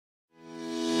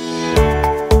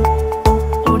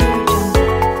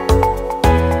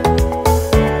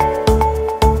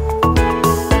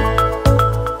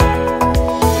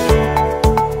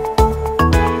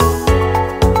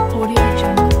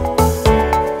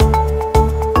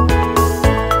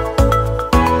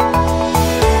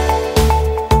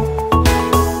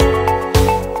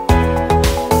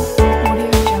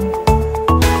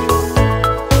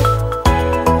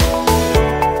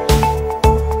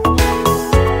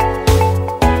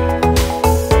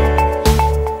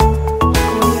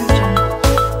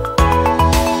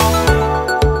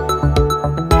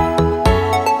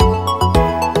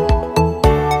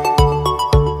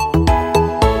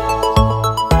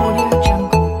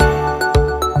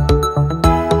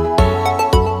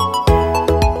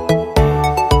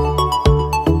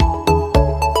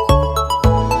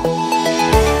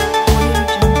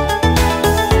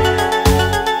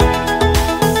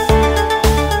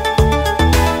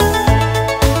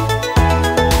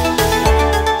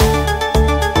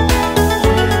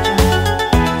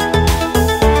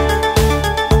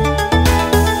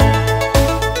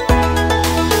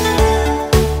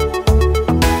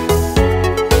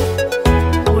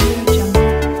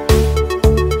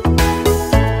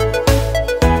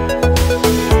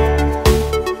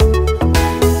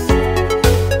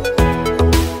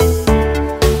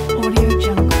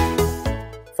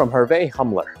Hervé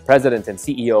Hummler, President and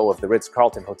CEO of the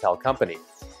Ritz-Carlton Hotel Company.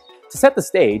 To set the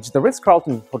stage, the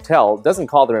Ritz-Carlton Hotel doesn't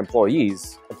call their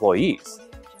employees employees.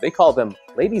 They call them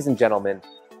ladies and gentlemen,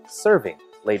 serving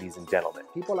ladies and gentlemen.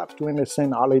 People have to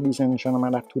understand, our ladies and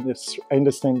gentlemen have to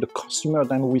understand the customer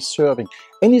that we're serving.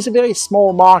 And it's a very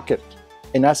small market.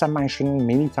 And as I mentioned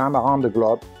many times around the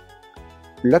globe,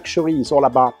 luxury is all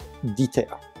about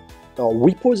detail. So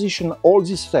we position all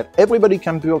this stuff. Everybody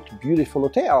can build a beautiful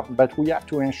hotel, but we have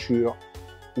to ensure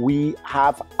we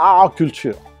have our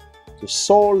culture, the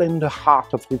soul and the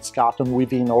heart of Ritz-Carlton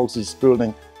within all this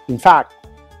building. In fact,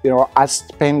 I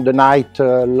spent the night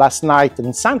last night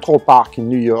in Central Park in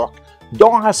New York.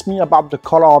 Don't ask me about the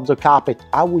color of the carpet.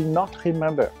 I will not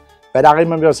remember. But I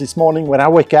remember this morning when I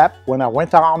wake up, when I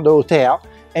went around the hotel,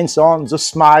 and so on, the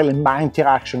smile and my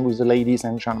interaction with the ladies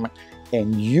and gentlemen.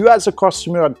 And you as a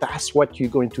customer, that's what you're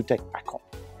going to take back home.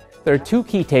 There are two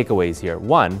key takeaways here.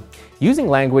 One, using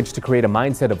language to create a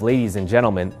mindset of ladies and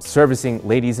gentlemen, servicing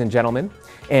ladies and gentlemen.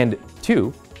 And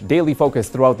two, daily focus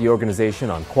throughout the organization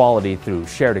on quality through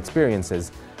shared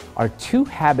experiences are two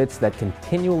habits that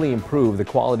continually improve the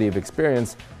quality of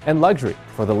experience and luxury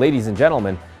for the ladies and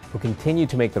gentlemen who continue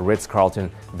to make the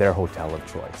Ritz-Carlton their hotel of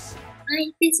choice.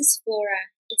 Hi, this is Flora.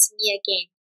 It's me again.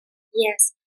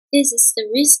 Yes, this is the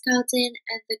Ritz-Carlton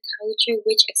and the culture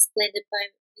which explained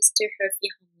by Mr. Hervé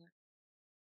Hummler.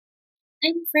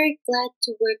 I'm very glad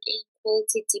to work in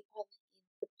quality department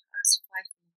in the past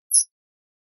 5 months.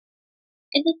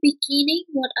 In the beginning,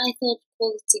 what I thought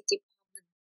quality department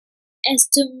is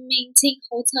to maintain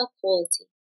hotel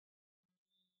quality.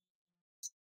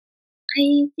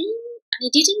 I think I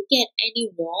didn't get any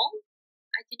wrong.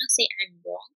 I cannot say I'm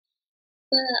wrong.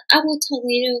 But I will tell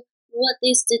you what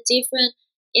is the difference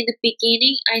in the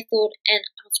beginning I thought and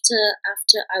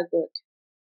after I work.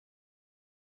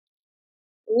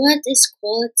 What is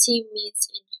quality means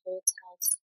in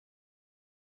hotels?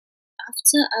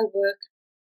 After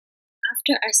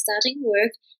I starting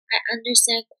work, I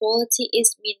understand quality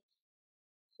is mean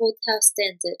hotel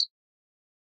standard.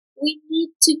 We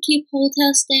need to keep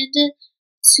hotel standard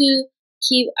to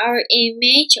keep our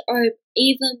image or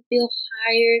even build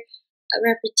higher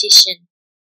repetition.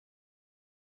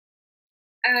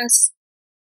 As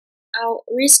our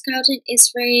Ritz-Carlton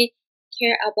is very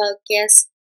care about guest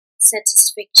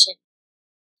satisfaction.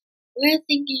 We're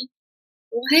thinking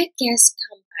why guests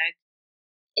come back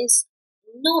is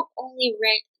not only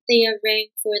they are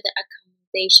ranked for the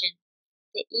accommodation,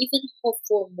 they even hope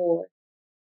for more.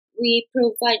 We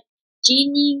provide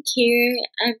genuine care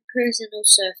and personal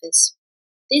service.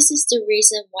 This is the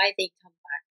reason why they come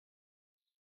back.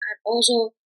 And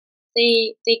also,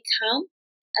 they come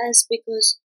as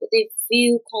because they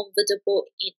feel comfortable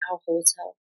in our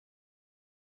hotel.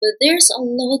 But there's a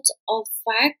lot of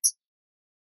facts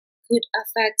could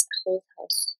affect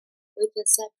hotels. We can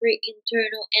separate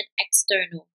internal and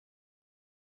external.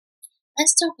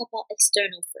 Let's talk about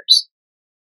external first.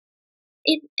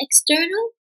 In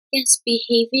external, guest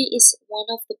behavior is one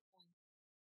of the points.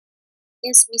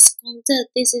 Guest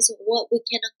misconduct, this is what we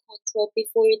cannot control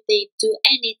before they do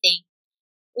anything.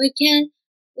 We can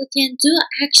do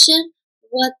action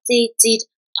what they did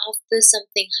after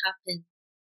something happened.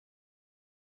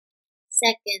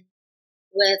 Second,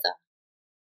 weather.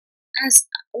 As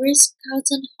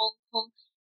Ritz-Carlton Hong Kong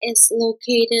is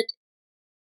located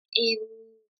in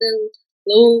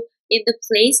the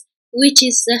place which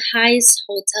is the highest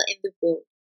hotel in the world.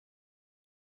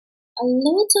 A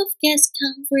lot of guests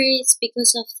come for it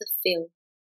because of the view.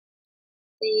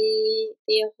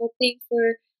 They are hoping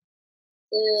for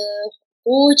the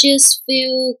gorgeous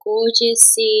view, gorgeous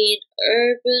scene,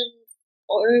 urban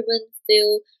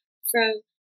view from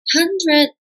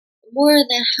more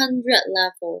than 100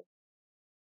 level.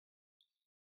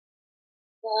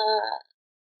 But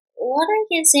what I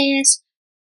can say is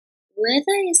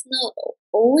weather is not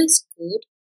always good.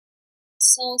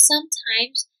 So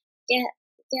sometimes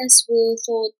guests will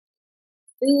thought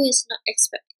view is not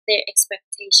their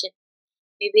expectation.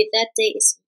 Maybe that day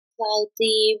is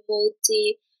cloudy,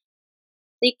 moody.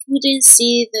 They couldn't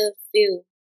see the view.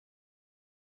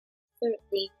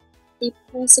 Thirdly,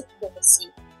 deposit policy.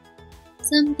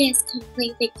 Some guests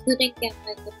complain they couldn't get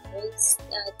back the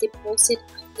deposit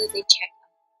after they check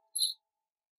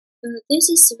out. This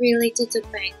is related to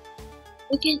bank.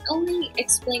 We can only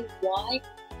explain why,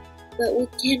 but we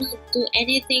cannot do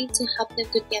anything to help them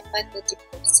to get back the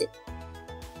deposit.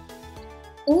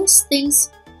 Those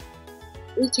things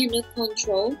we cannot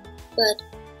control, but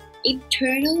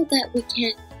internal that we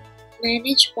can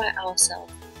manage by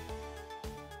ourselves.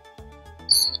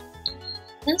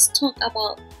 Let's talk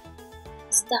about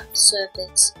staff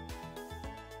service.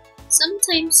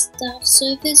 Sometimes staff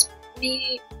service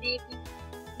may make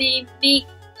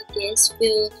a guest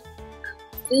feel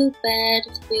bad,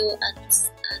 feel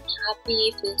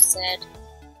unhappy, feel sad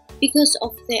because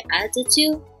of their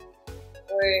attitude,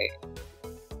 or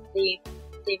they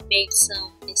make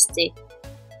some mistake.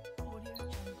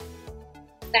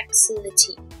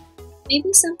 Facility.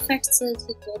 Maybe some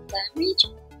facility got damaged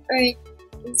or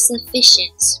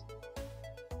insufficient.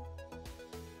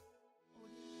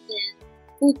 Then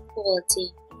food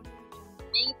quality.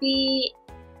 Maybe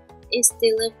is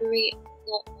delivery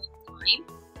not on time,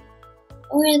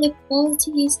 or the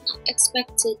quality is not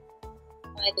expected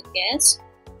by the guests.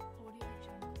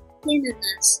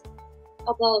 Cleanliness,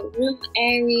 about room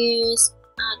areas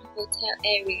and hotel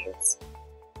areas.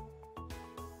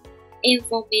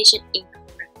 Information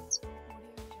incorrect.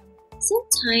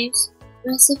 Sometimes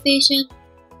reservation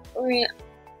or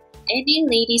any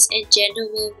ladies and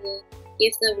gentlemen will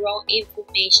give the wrong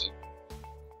information.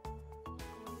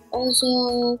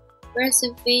 Also,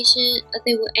 reservation,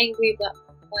 they were angry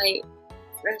by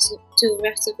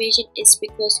reservation is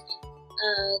because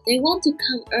they want to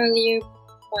come earlier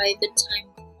by the time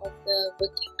of the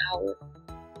working hour.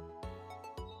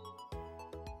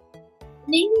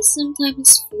 Maybe sometimes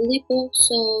it's fully booked,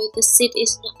 so the seat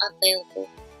is not available.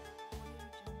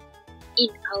 In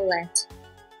outlet,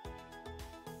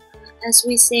 as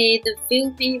we say, the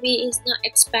view maybe is not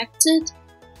expected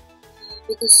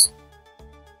because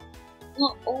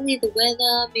not only the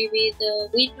weather, maybe the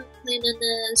window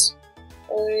cleanliness,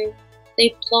 or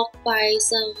they blocked by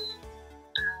some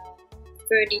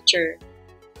furniture.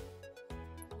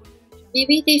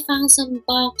 Maybe they found some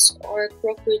bugs or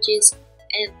cockroaches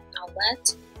in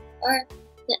outlet, or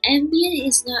the ambient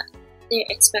is not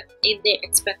in their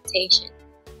expectation.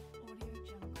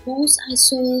 Most I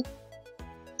saw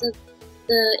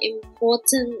the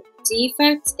important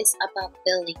defects is about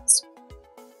billings.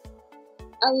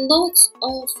 A lot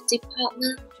of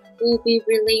departments will be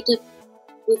related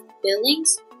with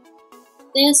billings.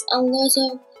 There's a lot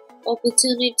of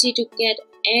opportunity to get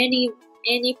any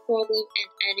problem and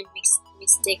any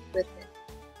mistake with it.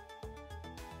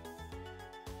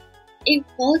 In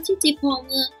quality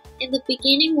department, in the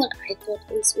beginning, what I thought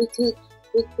is we could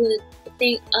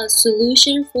think a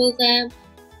solution for them,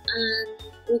 and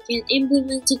we can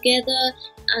implement together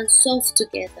and solve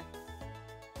together.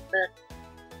 But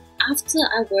after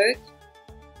I work,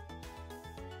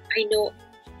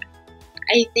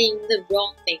 I think the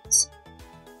wrong things.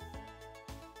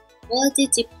 Quality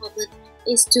department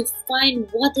is to find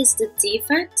what is the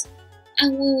defect,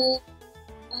 and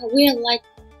we are like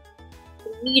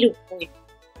the middle point.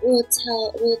 We'll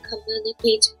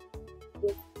communicate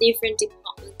with different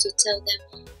departments to tell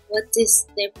them what is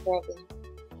their problem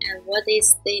and what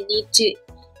is they need to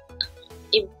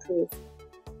improve.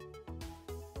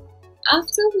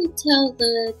 After we tell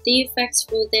the defects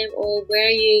for them or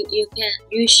where you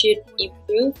should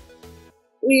improve,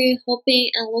 we're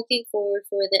hoping and looking forward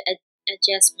for the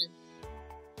adjustment.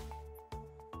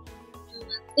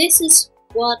 This is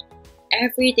what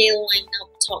everyday lineup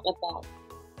talk about.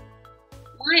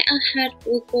 My ahead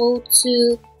will go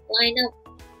to lineup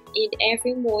in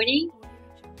every morning,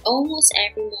 almost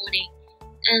every morning,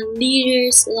 and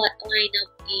leaders line up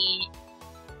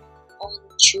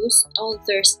on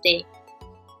Thursday.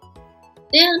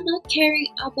 They are not caring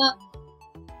about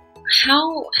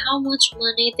how much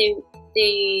money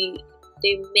they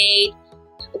made,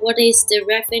 what is the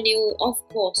revenue. Of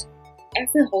course,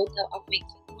 every hotel are making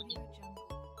money.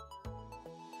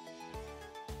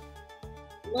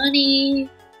 Money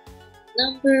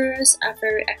numbers are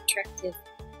very attractive,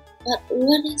 but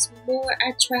what is more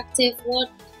attractive, what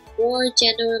more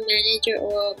general manager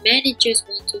or managers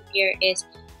want to hear is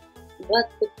what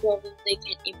the problem they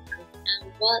can improve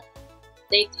and what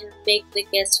they can make the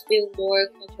guests feel more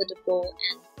comfortable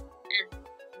and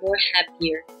more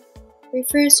happier.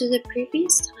 Refers to the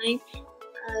previous time,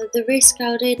 the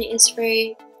Ritz-Carlton is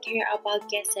very care about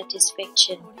guest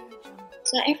satisfaction.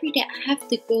 So every day I have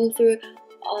to go through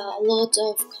a lot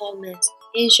of comments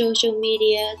in social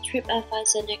media,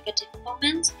 TripAdvisor negative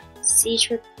comments,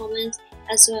 C-Trip comments,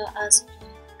 as well as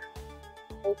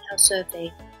hotel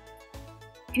survey.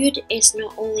 Good is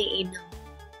not only enough.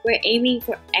 We're aiming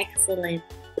for excellent,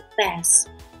 the best.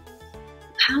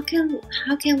 How can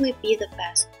we be the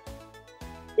best?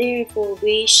 Therefore,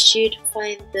 we should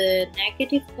find the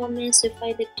negative comments to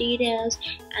find the details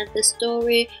and the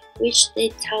story which they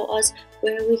tell us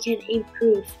where we can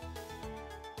improve.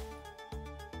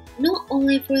 Not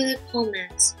only for the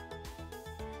comments,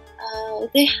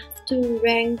 they have to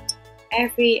rank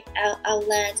every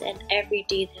outlet and every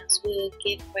details. We will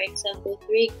give, for example,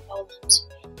 3 columns,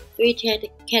 three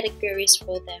categories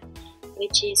for them,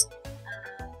 which is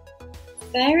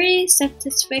very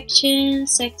satisfaction,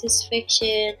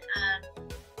 and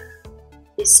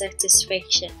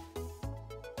dissatisfaction.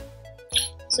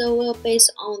 So we'll base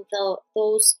on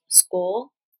those score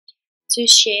to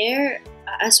share,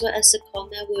 as well as the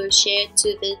comment we'll share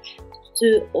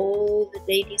to all the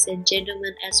ladies and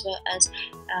gentlemen, as well as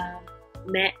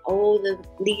all the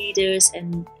leaders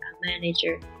and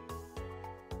manager.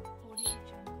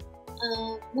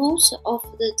 Most of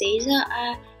the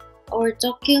data or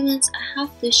documents I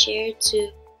have to share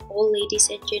to all ladies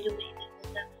and gentlemen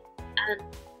in the hotel, and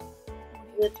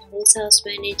with hotels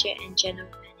manager and general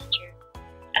manager.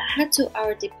 I had to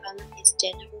our department is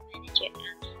general manager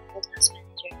and hotels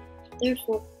manager.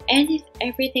 Therefore,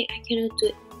 everything I cannot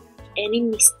do any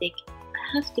mistake.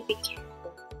 I have to be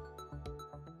careful.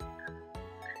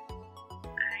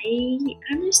 I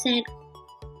understand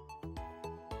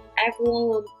everyone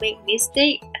will make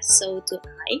mistake, so do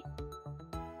I.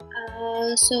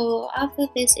 So after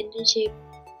this internship,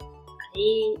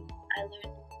 I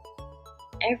learned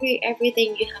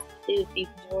everything you have to be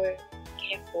more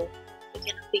careful. You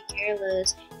cannot be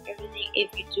careless. Everything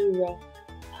if you do wrong,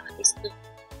 it's not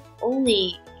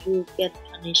only you get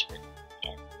punishment,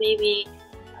 and maybe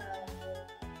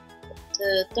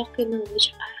the document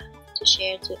which I have to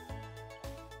share to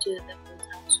the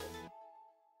hotel owner.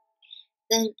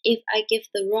 Then if I give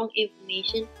the wrong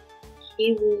information,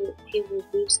 he will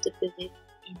lose the belief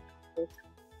in the hotel.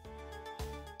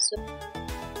 So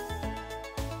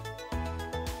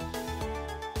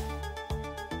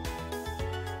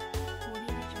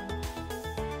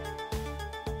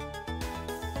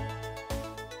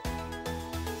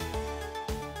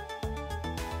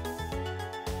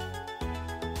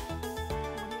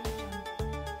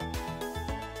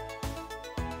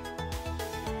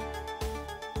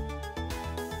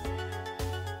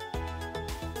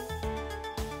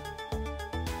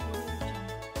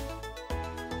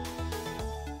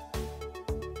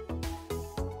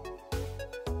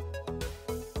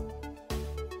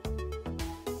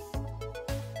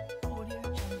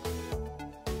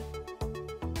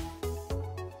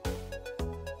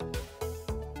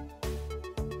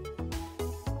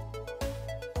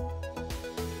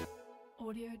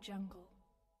Audio Jungle.